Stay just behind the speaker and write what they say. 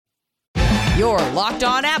Your Locked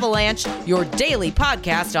On Avalanche, your daily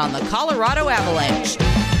podcast on the Colorado Avalanche.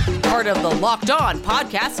 Part of the Locked On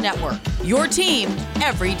Podcast Network, your team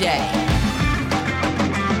every day.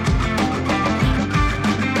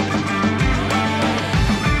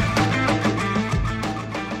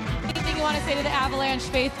 Say to the Avalanche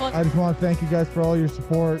faithful. I just want to thank you guys for all your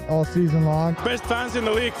support all season long. Best fans in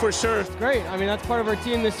the league for sure. It's great. I mean, that's part of our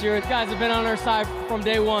team this year. You guys have been on our side from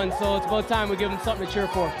day one, so it's about time we give them something to cheer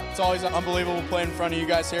for. It's always unbelievable playing in front of you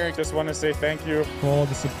guys here. Just want to say thank you for all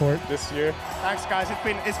the support this year. Thanks, guys.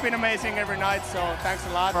 It's been amazing every night, so thanks a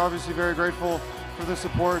lot. We're obviously very grateful for the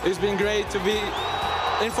support. It's been great to be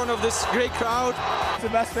in front of this great crowd. It's the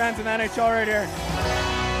best fans in the NHL right here.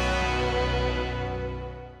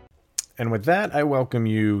 And with that, I welcome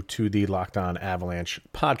you to the Locked On Avalanche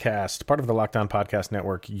podcast, part of the Locked On Podcast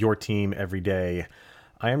Network, your team every day.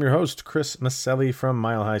 I am your host, Chris Maselli from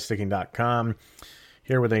MileHighSticking.com,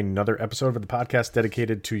 here with another episode of the podcast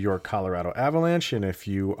dedicated to your Colorado Avalanche. And if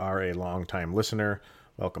you are a longtime listener,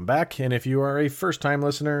 welcome back. And if you are a first-time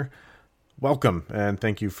listener, welcome, and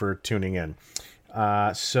thank you for tuning in.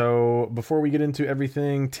 So before we get into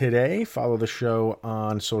everything today, follow the show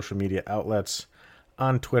on social media outlets.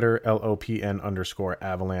 On Twitter,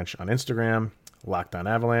 LOPN_Avalanche. On Instagram, Locked On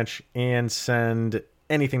Avalanche. And send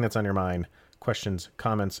anything that's on your mind, questions,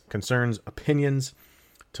 comments, concerns, opinions,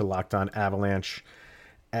 to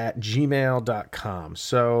lockedonavalanche@gmail.com.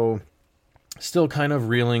 So, still kind of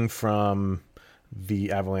reeling from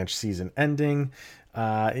the Avalanche season ending.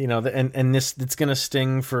 It's going to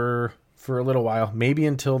sting for a little while, maybe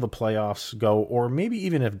until the playoffs go, or maybe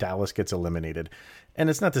even if Dallas gets eliminated. And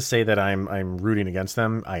it's not to say that I'm rooting against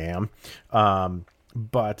them. I am.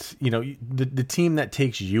 But, the team that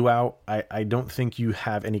takes you out, I don't think you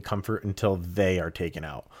have any comfort until they are taken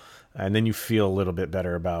out. And then you feel a little bit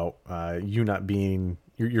better about you not being,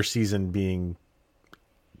 your season being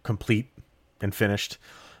complete and finished.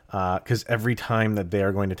 Because every time that they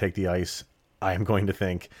are going to take the ice, I am going to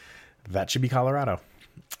think that should be Colorado.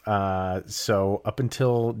 So up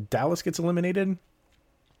until Dallas gets eliminated,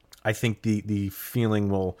 I think the feeling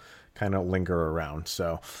will kind of linger around.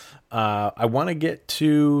 So I want to get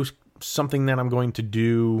to something that I'm going to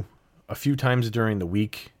do a few times during the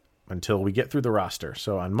week until we get through the roster.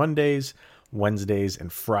 So on Mondays, Wednesdays,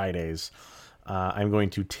 and Fridays, I'm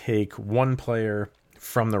going to take one player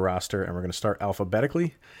from the roster, and we're going to start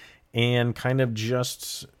alphabetically and kind of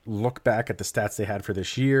just look back at the stats they had for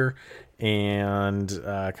this year and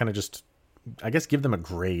kind of just, I guess, give them a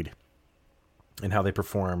grade and how they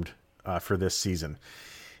performed for this season.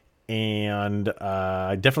 And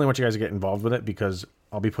I definitely want you guys to get involved with it, because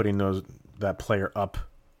I'll be putting that player up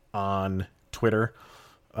on Twitter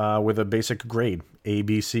with a basic grade, A,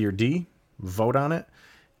 B, C, or D. Vote on it.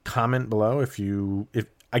 Comment below if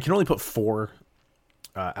I can only put 4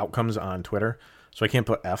 outcomes on Twitter, so I can't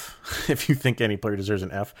put F. If you think any player deserves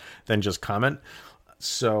an F, then just comment.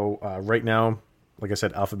 So right now, like I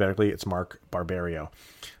said, alphabetically, it's Mark Barberio.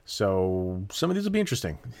 So some of these will be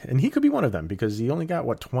interesting. And he could be one of them, because he only got,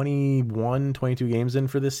 22 games in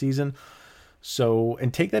for this season. So,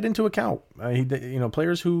 and take that into account.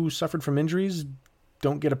 Players who suffered from injuries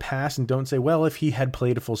don't get a pass, and don't say, well, if he had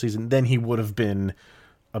played a full season, then he would have been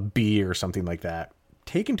a B or something like that.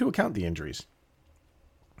 Take into account the injuries.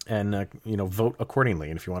 And, vote accordingly.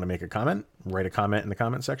 And if you want to make a comment, write a comment in the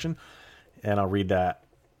comment section, and I'll read that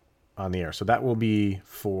on the air. So that will be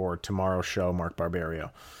for tomorrow's show, Mark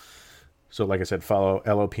Barberio. So like I said, follow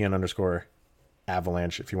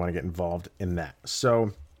LOPN_Avalanche if you want to get involved in that.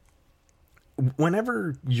 So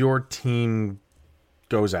whenever your team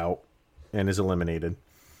goes out and is eliminated,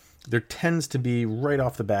 there tends to be right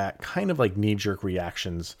off the bat kind of like knee-jerk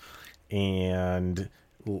reactions, and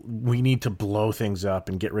we need to blow things up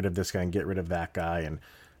and get rid of this guy and get rid of that guy and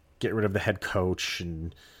get rid of the head coach.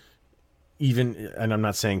 And I'm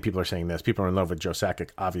not saying people are saying this, people are in love with Joe Sakic,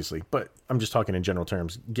 obviously, but I'm just talking in general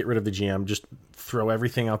terms. Get rid of the GM, just throw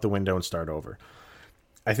everything out the window and start over.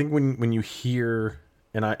 I think when you hear,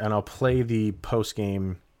 and I'll play the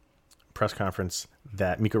post-game press conference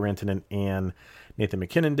that Mikko Rantanen and Nathan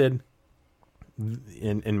MacKinnon did,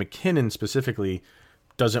 and MacKinnon specifically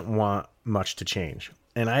doesn't want much to change.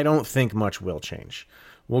 And I don't think much will change.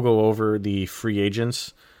 We'll go over the free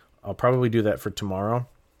agents. I'll probably do that for tomorrow.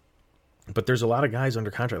 But there's a lot of guys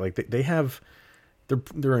under contract. Like they're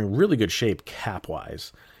in really good shape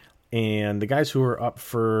cap-wise. And the guys who are up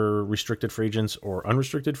for restricted free agents or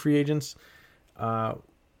unrestricted free agents, I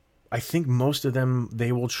think most of them,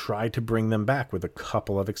 they will try to bring them back with a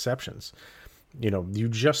couple of exceptions. You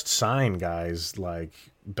just sign guys like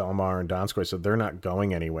Belmar and Donskoy, so they're not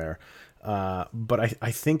going anywhere. But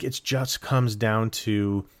I think it just comes down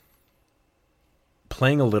to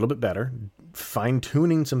playing a little bit better,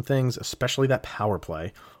 fine-tuning some things, especially that power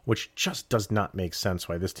play, which just does not make sense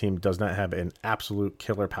why this team does not have an absolute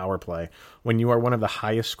killer power play when you are one of the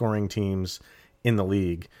highest scoring teams in the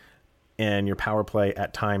league and your power play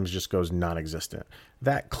at times just goes non-existent.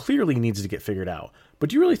 That clearly needs to get figured out. But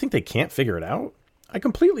do you really think they can't figure it out? I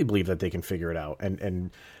completely believe that they can figure it out.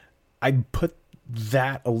 And I put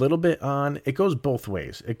that a little bit on, it goes both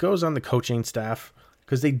ways. It goes on the coaching staff,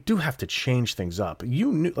 because they do have to change things up.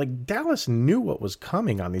 You knew, like Dallas knew what was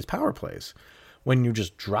coming on these power plays. When you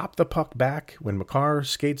just drop the puck back, when Makar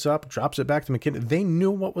skates up, drops it back to McKinnon, they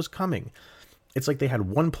knew what was coming. It's like they had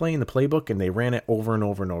one play in the playbook and they ran it over and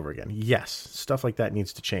over and over again. Yes, stuff like that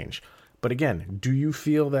needs to change. But again, do you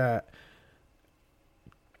feel that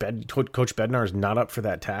Coach Bednar is not up for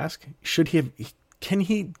that task? Should he have? Can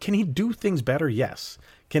he do things better? Yes.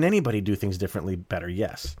 Can anybody do things differently better?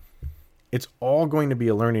 Yes. It's all going to be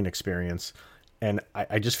a learning experience, and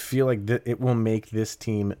I just feel like it will make this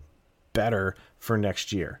team better for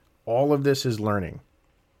next year. All of this is learning.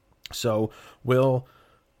 So will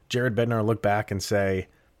Jared Bednar look back and say,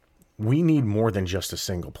 we need more than just a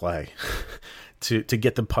single play to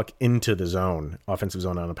get the puck into the zone, offensive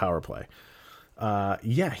zone on a power play?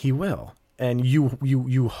 Yeah, he will. And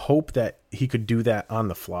you hope that he could do that on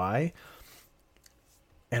the fly.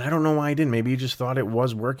 And I don't know why he didn't. Maybe he just thought it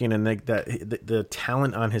was working and that the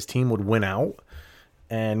talent on his team would win out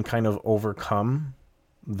and kind of overcome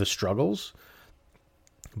the struggles.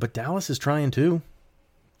 But Dallas is trying too.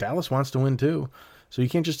 Dallas wants to win too. So you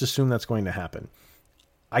can't just assume that's going to happen.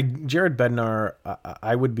 Jared Bednar,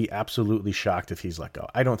 I would be absolutely shocked if he's let go.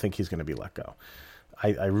 I don't think he's going to be let go.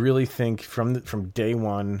 I really think from day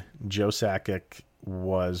one, Joe Sakic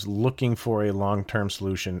was looking for a long-term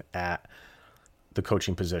solution at the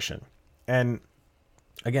coaching position. And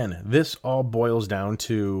again, this all boils down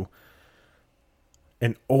to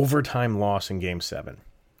an overtime loss in Game 7.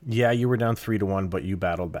 Yeah, you were down 3-1, but you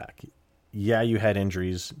battled back. Yeah, you had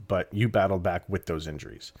injuries, but you battled back with those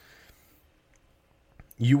injuries.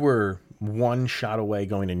 You were one shot away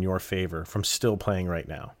going in your favor from still playing right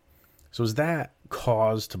now. So is that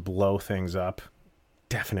cause to blow things up?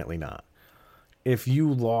 Definitely not. If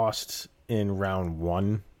you lost in round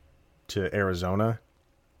 1 to Arizona,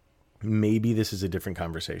 maybe this is a different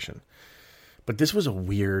conversation. But this was a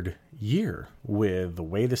weird year with the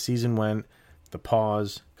way the season went, the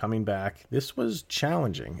pause, coming back. This was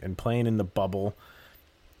challenging, and playing in the bubble,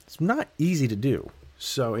 it's not easy to do.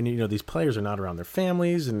 So, and these players are not around their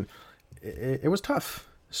families, and it was tough.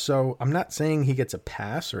 So I'm not saying he gets a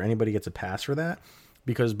pass or anybody gets a pass for that,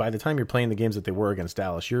 because by the time you're playing the games that they were against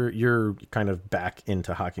Dallas, you're kind of back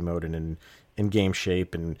into hockey mode and in game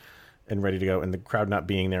shape and ready to go, and the crowd not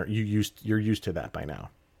being there, you're used to that by now.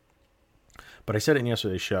 But I said it in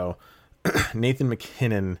yesterday's show, Nathan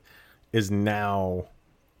MacKinnon is now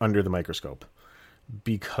under the microscope,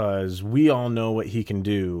 because we all know what he can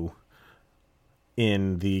do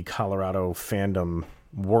in the Colorado fandom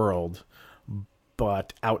world.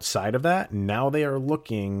 But outside of that, now they are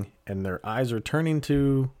looking and their eyes are turning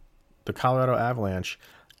to the Colorado Avalanche,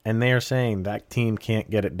 and they are saying that team can't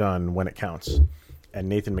get it done when it counts. And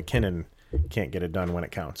Nathan MacKinnon can't get it done when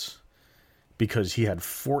it counts, because he had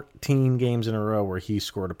 14 games in a row where he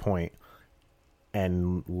scored a point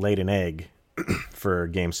and laid an egg for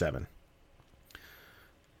Game 7.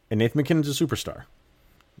 And Nathan MacKinnon's a superstar.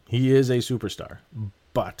 He is a superstar,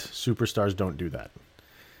 but superstars don't do that.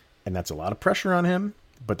 And that's a lot of pressure on him,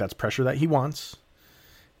 but that's pressure that he wants.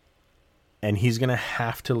 And he's going to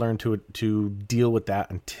have to learn to deal with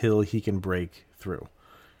that until he can break through,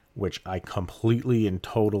 which I completely and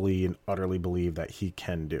totally and utterly believe that he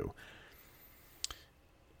can do.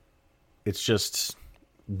 It's just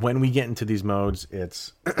when we get into these modes,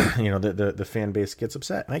 it's, the fan base gets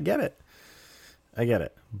upset, and I get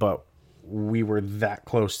it. But we were that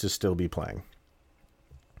close to still be playing.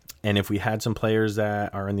 And if we had some players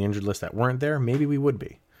that are in the injured list that weren't there, maybe we would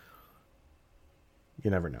be.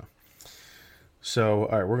 You never know. So,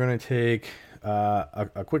 all right, we're going to take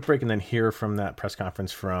a quick break and then hear from that press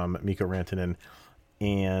conference from Mikko Rantanen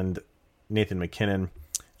and Nathan MacKinnon.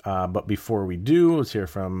 But before we do, let's hear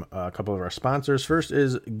from a couple of our sponsors. First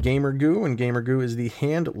is Gamer Goo, and Gamer Goo is the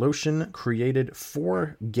hand lotion created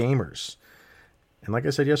for gamers. And like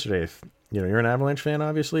I said yesterday, if you're an Avalanche fan,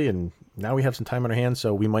 obviously, and now we have some time on our hands,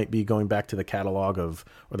 so we might be going back to the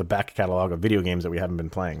back catalog of video games that we haven't been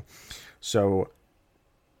playing. So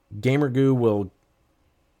Gamer Goo will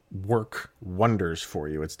work wonders for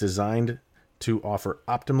you. It's designed to offer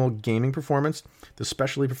optimal gaming performance. The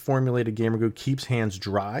specially formulated Gamer Goo keeps hands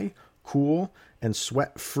dry, cool, and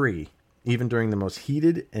sweat-free, even during the most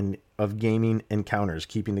heated of gaming encounters,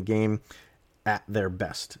 keeping the game at their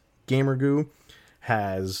best. Gamer Goo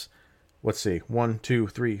has, let's see, 1, 2,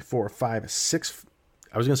 3, 4, 5, 6.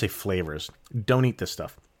 I was going to say flavors. Don't eat this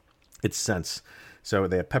stuff. It's scents. So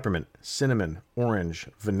they have peppermint, cinnamon, orange,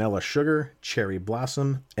 vanilla sugar, cherry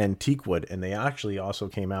blossom, and teakwood. And they actually also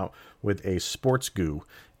came out with a sports goo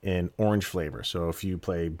in orange flavor. So if you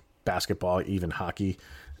play basketball, even hockey,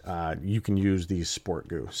 you can use these sport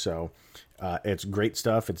goo. So it's great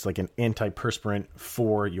stuff. It's like an antiperspirant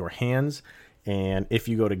for your hands. And if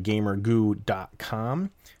you go to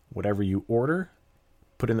gamergoo.com, whatever you order,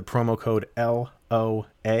 put in the promo code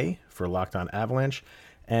LOA for Locked On Avalanche,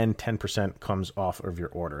 and 10% comes off of your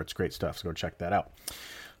order. It's great stuff, so go check that out.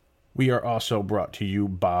 We are also brought to you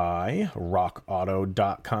by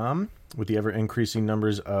rockauto.com. With the ever-increasing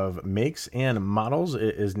numbers of makes and models,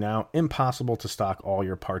 it is now impossible to stock all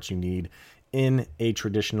your parts you need in a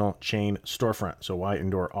traditional chain storefront. So why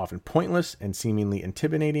endure often pointless and seemingly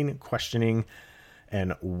intimidating questioning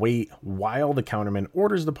and wait while the counterman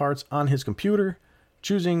orders the parts on his computer,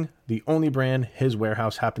 choosing the only brand his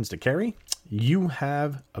warehouse happens to carry? You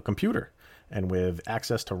have a computer, and with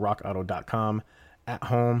access to rockauto.com at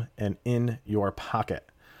home and in your pocket.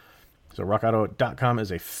 So rockauto.com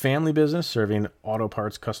is a family business serving auto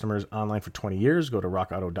parts customers online for 20 years. Go to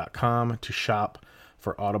rockauto.com to shop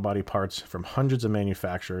for auto body parts from hundreds of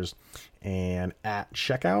manufacturers. And at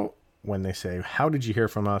checkout, when they say, "How did you hear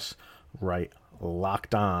from us?" write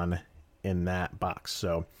 "Locked On" in that box.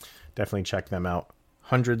 So definitely check them out.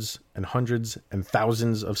 Hundreds and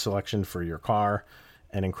thousands of selection for your car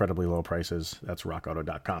and incredibly low prices. That's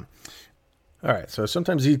rockauto.com. All right, so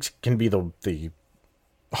sometimes these can be the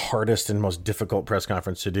hardest and most difficult press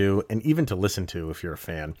conference to do, and even to listen to if you're a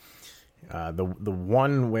fan. The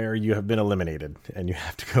one where you have been eliminated and you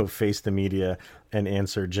have to go face the media and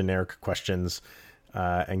answer generic questions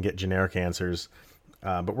and get generic answers.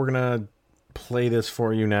 But we're gonna play this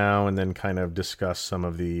for you now and then kind of discuss some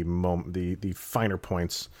of the finer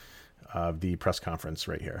points of the press conference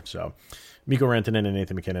right here. So Mikko Rantanen and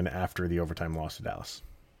Nathan MacKinnon after the overtime loss to Dallas.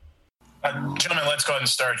 Gentlemen, let's go ahead and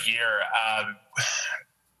start here.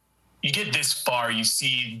 You get this far, you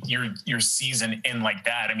see your season end like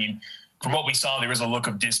that. I mean, from what we saw, there was a look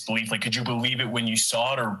of disbelief. Like, could you believe it when you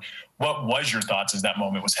saw it, or what was your thoughts as that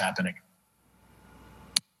moment was happening?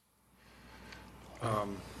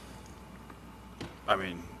 I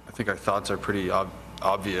mean, I think our thoughts are pretty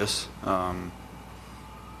obvious.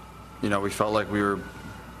 We felt like we were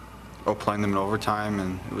outplaying them in overtime,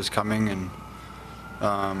 and it was coming, and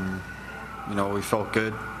we felt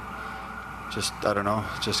good. Just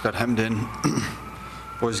got hemmed in.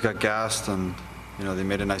 Boys got gassed, and they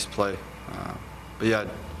made a nice play. But yeah,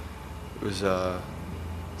 it was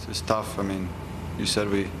tough. I mean, you said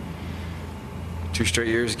 2 straight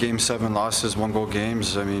years, Game 7 losses, 1-goal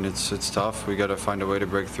games. I mean, it's tough. We got to find a way to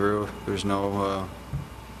break through. There's no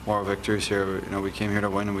moral victories here. We came here to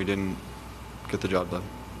win, and we didn't get the job done.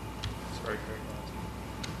 Sorry,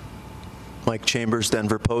 Mike Chambers,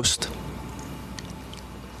 Denver Post.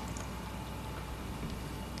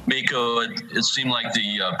 Mikko, it seemed like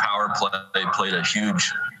the power play played a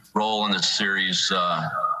huge role in this series.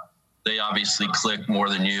 They obviously clicked more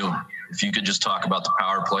than you. If you could just talk about the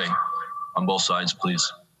power play on both sides,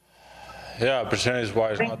 please. Yeah,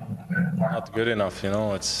 percentage-wise, not good enough.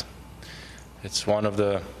 It's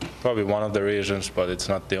probably one of the reasons, but it's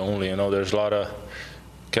not the only. There's a lot of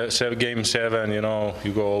Game 7. You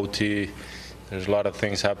go OT. There's a lot of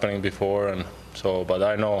things happening before, and so. But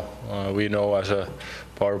I know we know as a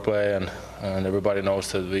power play, and everybody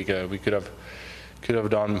knows that we could have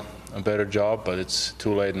done a better job, but it's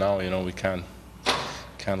too late now. We can't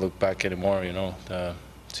look back anymore. The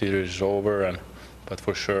series is over, but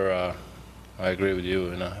for sure, I agree with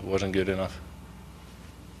you. It wasn't good enough.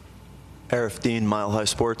 Arif Dean, Mile High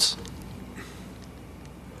Sports.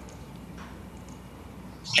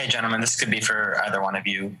 Hey, gentlemen, this could be for either one of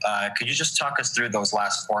you. Could you just talk us through those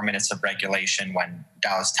last 4 minutes of regulation when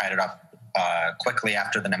Dallas tied it up quickly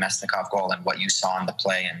after the Nemesnikov goal, and what you saw in the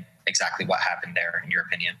play and exactly what happened there, in your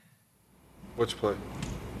opinion? Which play?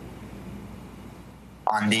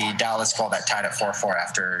 On the Dallas goal that tied it 4-4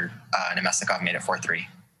 after Nemesnikov made it 4-3.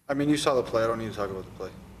 I mean, you saw the play. I don't need to talk about the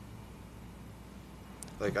play.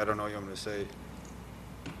 I don't know what you want me to say.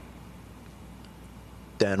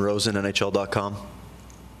 Dan Rosen, NHL.com.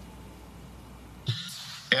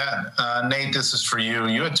 Yeah, Nate, this is for you.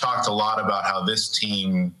 You had talked a lot about how this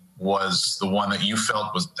team was the one that you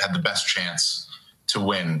felt had the best chance to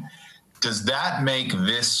win. Does that make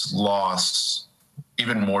this loss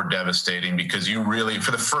even more devastating because you really,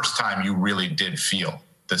 for the first time, you really did feel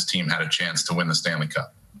this team had a chance to win the Stanley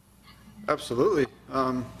Cup. Absolutely.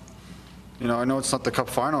 You know, I know it's not the Cup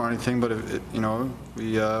final or anything, but you know,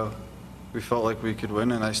 we felt like we could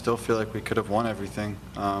win, and I still feel like we could have won everything.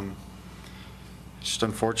 It's just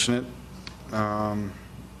unfortunate. I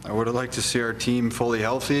would have liked to see our team fully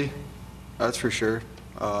healthy, that's for sure.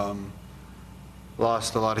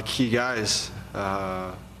 Lost a lot of key guys.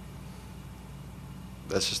 That's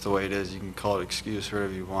just the way it is. You can call it excuse or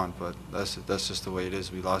whatever you want, but that's just the way it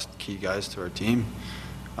is. We lost key guys to our team.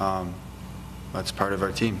 That's part of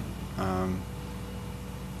our team.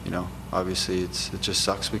 You know, obviously it just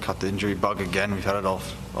sucks. We caught the injury bug again. We've had it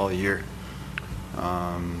all year.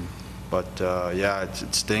 Yeah,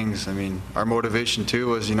 it stings. I mean, our motivation too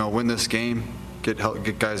was, you know, win this game, get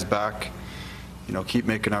guys back, you know, keep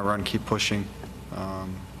making our run, keep pushing.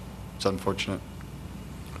 It's unfortunate.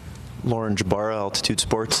 Lauren Jabara, Altitude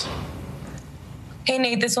Sports. Hey,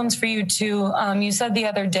 Nate, this one's for you too. You said the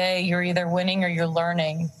other day you're either winning or you're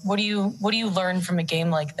learning. What do you learn from a game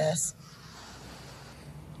like this?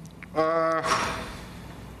 I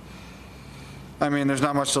mean, there's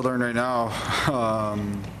not much to learn right now.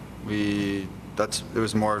 It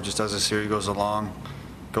was more of just as the series goes along.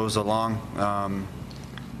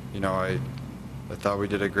 You know, I thought we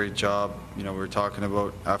did a great job. You know, we were talking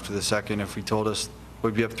about after the second, if we told us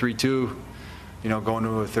we'd be up 3-2, you know, going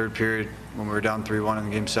to a third period when we were down 3-1 in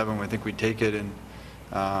Game 7, we think we'd take it. And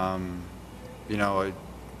the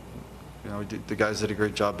guys did a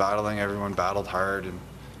great job battling. Everyone battled hard, and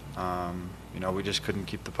you know, we just couldn't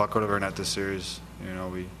keep the puck out of our net this series. You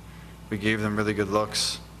know, we gave them really good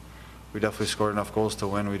looks. We definitely scored enough goals to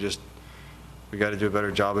win. We got to do a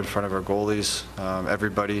better job in front of our goalies,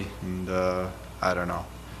 everybody, and I don't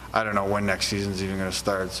know when next season's even going to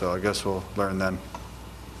start, so I guess we'll learn then.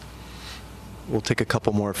 We'll take a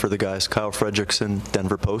couple more for the guys. Kyle Fredrickson,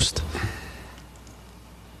 Denver Post.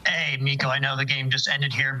 Hey, Mikko, I know the game just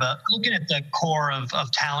ended here, but looking at the core of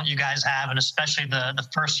talent you guys have, and especially the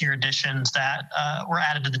first-year additions that were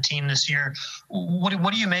added to the team this year,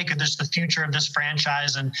 what do you make of this, the future of this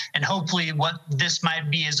franchise, and hopefully what this might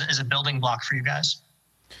be as a building block for you guys?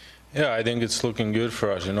 Yeah, I think it's looking good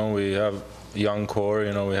for us. You know, we have a young core.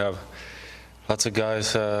 You know, we have lots of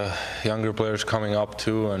guys, younger players coming up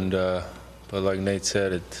too, and but like Nate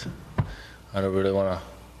said, I don't really want to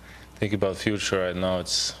think about future right now.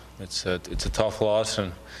 It's a tough loss,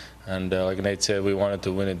 and like Nate said, we wanted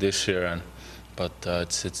to win it this year, but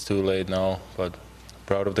it's too late now. But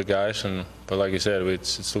proud of the guys, but like you said,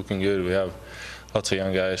 it's looking good. We have lots of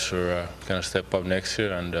young guys who are going to step up next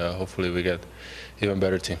year, and hopefully we get even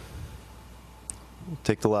better team. We'll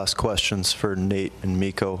take the last questions for Nate and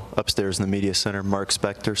Mikko upstairs in the media center. Mark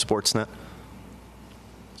Spector, Sportsnet.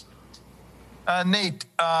 Nate,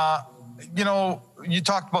 you know, you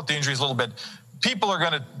talked about the injuries a little bit. People are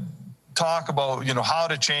going to talk about, you know, how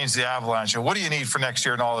to change the Avalanche and what do you need for next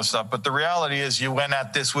year and all this stuff. But the reality is you went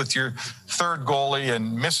at this with your third goalie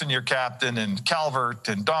and missing your captain and Calvert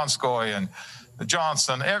and Donskoy and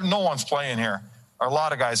Johnson. No one's playing here. There are a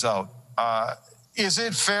lot of guys out. Is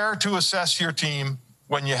it fair to assess your team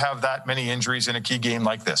when you have that many injuries in a key game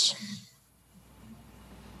like this?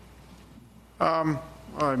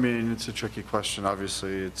 I mean, it's a tricky question.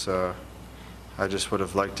 Obviously, I just would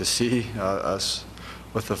have liked to see us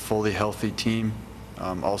with a fully healthy team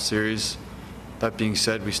all series. That being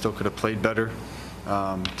said, we still could have played better.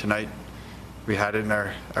 Tonight, we had it in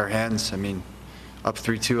our hands. I mean, up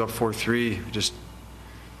 3-2, up 4-3,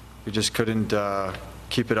 we just couldn't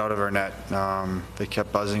keep it out of our net. They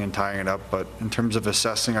kept buzzing and tying it up. But in terms of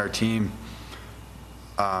assessing our team,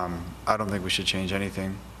 I don't think we should change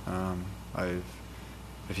anything.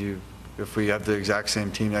 If we have the exact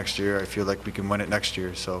same team next year, I feel like we can win it next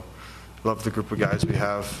year. So love the group of guys we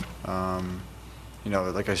have. You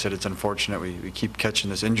know, like I said, it's unfortunate we keep catching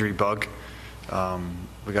this injury bug.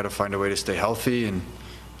 We got to find a way to stay healthy, and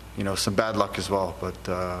you know, some bad luck as well. But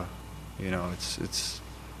you know, it's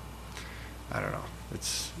I don't know.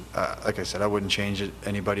 It's like I said, I wouldn't change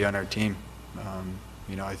anybody on our team.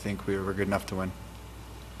 You know, I think we were good enough to win.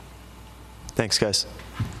 Thanks, guys.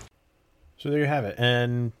 So there you have it.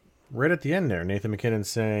 And right at the end there, Nathan MacKinnon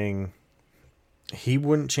saying he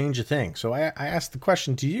wouldn't change a thing. So I asked the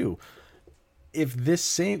question to you. If this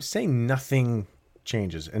say nothing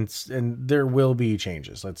changes, and there will be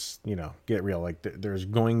changes. Let's, you know, get real. Like there's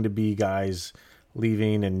going to be guys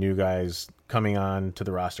leaving and new guys coming on to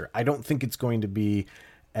the roster. I don't think it's going to be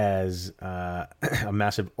as a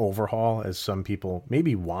massive overhaul as some people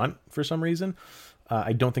maybe want for some reason.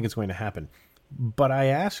 I don't think it's going to happen. But I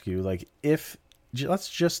ask you, like, if let's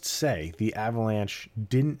just say the Avalanche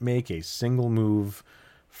didn't make a single move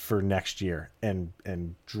for next year and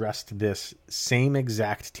dressed this same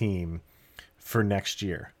exact team for next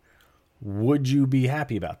year, would you be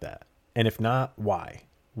happy about that? And if not, why?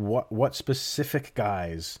 What specific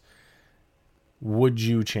guys would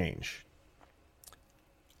you change?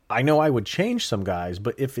 I know I would change some guys,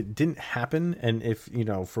 but if it didn't happen, and if,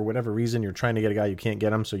 for whatever reason you're trying to get a guy, you can't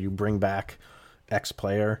get him, so you bring back X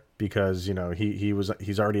player because,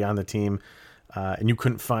 he's already on the team, and you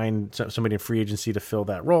couldn't find somebody in free agency to fill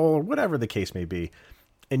that role, or whatever the case may be,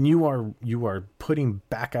 and you are putting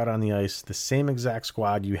back out on the ice the same exact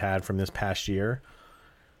squad you had from this past year,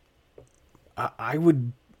 I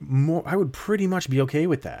would pretty much be okay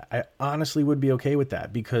with that. I honestly would be okay with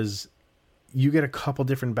that, because you get a couple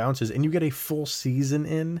different bounces and you get a full season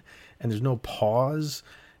in, and there's no pause,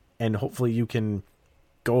 and hopefully you can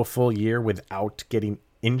go a full year without getting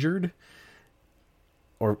injured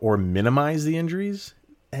or minimize the injuries.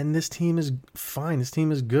 And this team is fine. This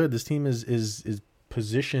team is good. This team is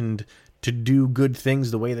positioned to do good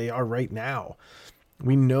things the way they are right now.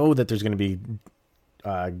 We know that there's going to be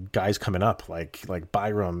guys coming up like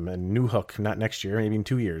Byram and Newhook, not next year, maybe in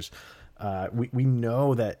 2 years. We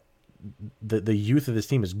know that the youth of this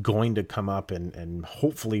team is going to come up and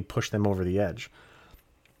hopefully push them over the edge.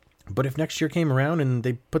 But if next year came around and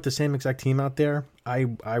they put the same exact team out there, I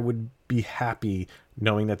would be happy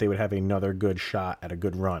knowing that they would have another good shot at a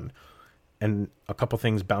good run, and a couple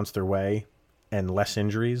things bounce their way and less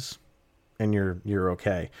injuries, and you're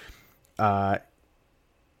okay. I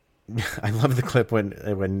love the clip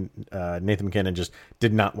when Nathan MacKinnon just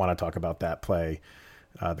did not want to talk about that play,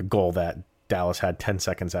 the goal that Dallas had 10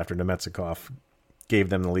 seconds after Nemetsnikov gave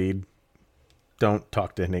them the lead. Don't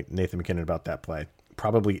talk to Nathan MacKinnon about that play,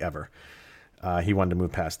 probably ever. He wanted to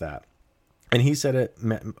move past that. And he said it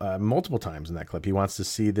multiple times in that clip. He wants to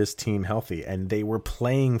see this team healthy, and they were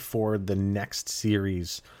playing for the next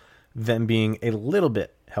series, them being a little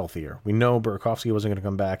bit healthier. We know Burakovsky wasn't going to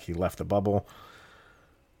come back. He left the bubble.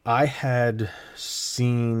 I had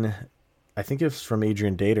seen, I think it's from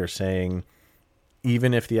Adrian Dater, saying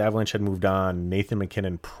even if the Avalanche had moved on, Nathan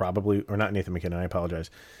MacKinnon probably, or not Nathan MacKinnon, I apologize,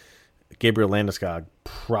 Gabriel Landeskog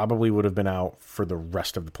probably would have been out for the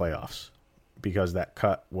rest of the playoffs, because that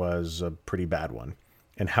cut was a pretty bad one.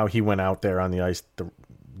 And how he went out there on the ice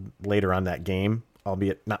later on that game,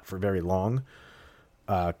 albeit not for very long,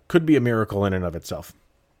 could be a miracle in and of itself.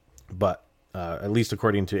 But at least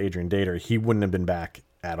according to Adrian Dater, he wouldn't have been back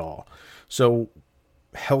at all. So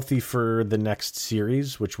healthy for the next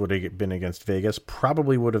series, which would have been against Vegas,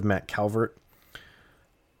 probably would have meant Calvert,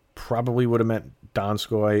 probably would have meant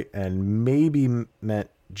Donskoy, and maybe meant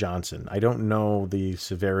Johnson. I don't know the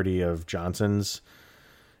severity of Johnson's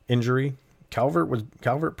injury.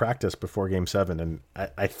 Calvert practiced before Game 7, and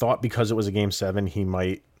I thought because it was a Game 7, he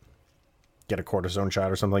might get a cortisone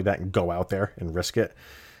shot or something like that and go out there and risk it.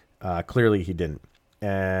 Clearly he didn't.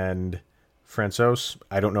 And Francouz,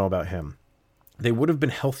 I don't know about him. They would have been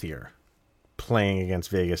healthier playing against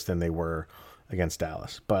Vegas than they were against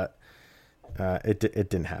Dallas, but it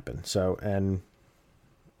didn't happen. So, and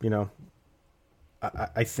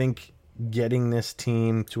I think getting this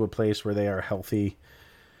team to a place where they are healthy,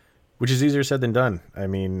 which is easier said than done. I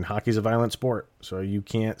mean, hockey's a violent sport, so you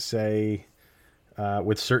can't say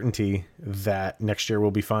with certainty that next year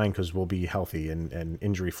we'll be fine because we'll be healthy and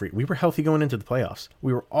injury-free. We were healthy going into the playoffs.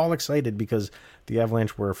 We were all excited because the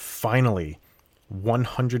Avalanche were finally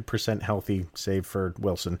 100% healthy, save for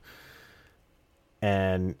Wilson.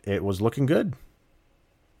 And it was looking good.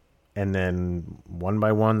 And then one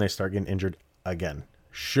by one, they start getting injured again.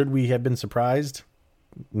 Should we have been surprised?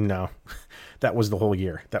 No. That was the whole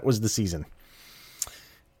year. That was the season.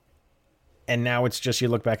 And now it's just you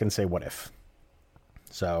look back and say, what if?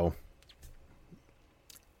 So,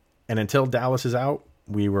 and until Dallas is out,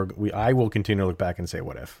 I will continue to look back and say,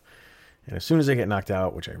 what if? And as soon as they get knocked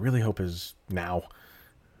out, which I really hope is now,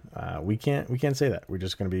 we can't say that. We're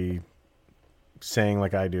just going to be saying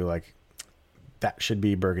like I do, like that should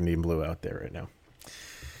be burgundy and blue out there right now.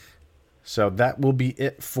 So that will be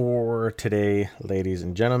it for today, ladies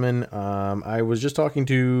and gentlemen. I was just talking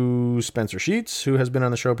to Spencer Sheets, who has been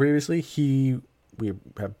on the show previously. We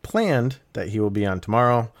have planned that he will be on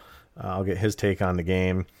tomorrow. I'll get his take on the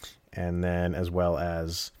game, and then as well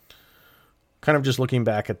as kind of just looking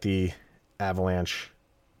back at the Avalanche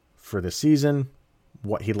for this season,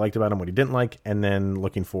 what he liked about them, what he didn't like, and then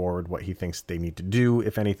looking forward, what he thinks they need to do,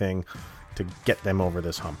 if anything, to get them over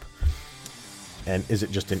this hump. And is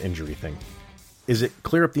it just an injury thing? Is it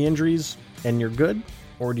clear up the injuries and you're good?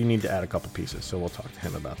 Or do you need to add a couple pieces? So we'll talk to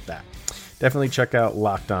him about that. Definitely check out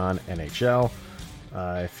Locked On NHL.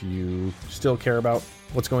 If you still care about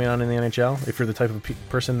what's going on in the NHL, if you're the type of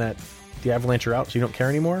person that the Avalanche are out so you don't care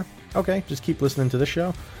anymore, okay, just keep listening to this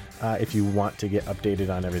show. If you want to get updated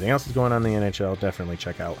on everything else that's going on in the NHL, definitely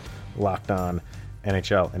check out Locked On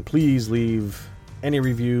NHL. And please leave any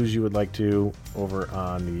reviews you would like to over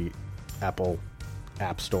on the Apple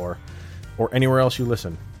App Store or anywhere else you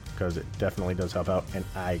listen, because it definitely does help out, and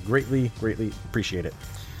I greatly, greatly appreciate it.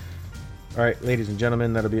 All right, ladies and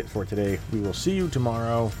gentlemen, that'll be it for today. We will see you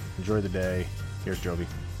tomorrow. Enjoy the day. Here's Joby.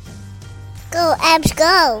 Go, Abs,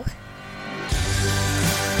 go!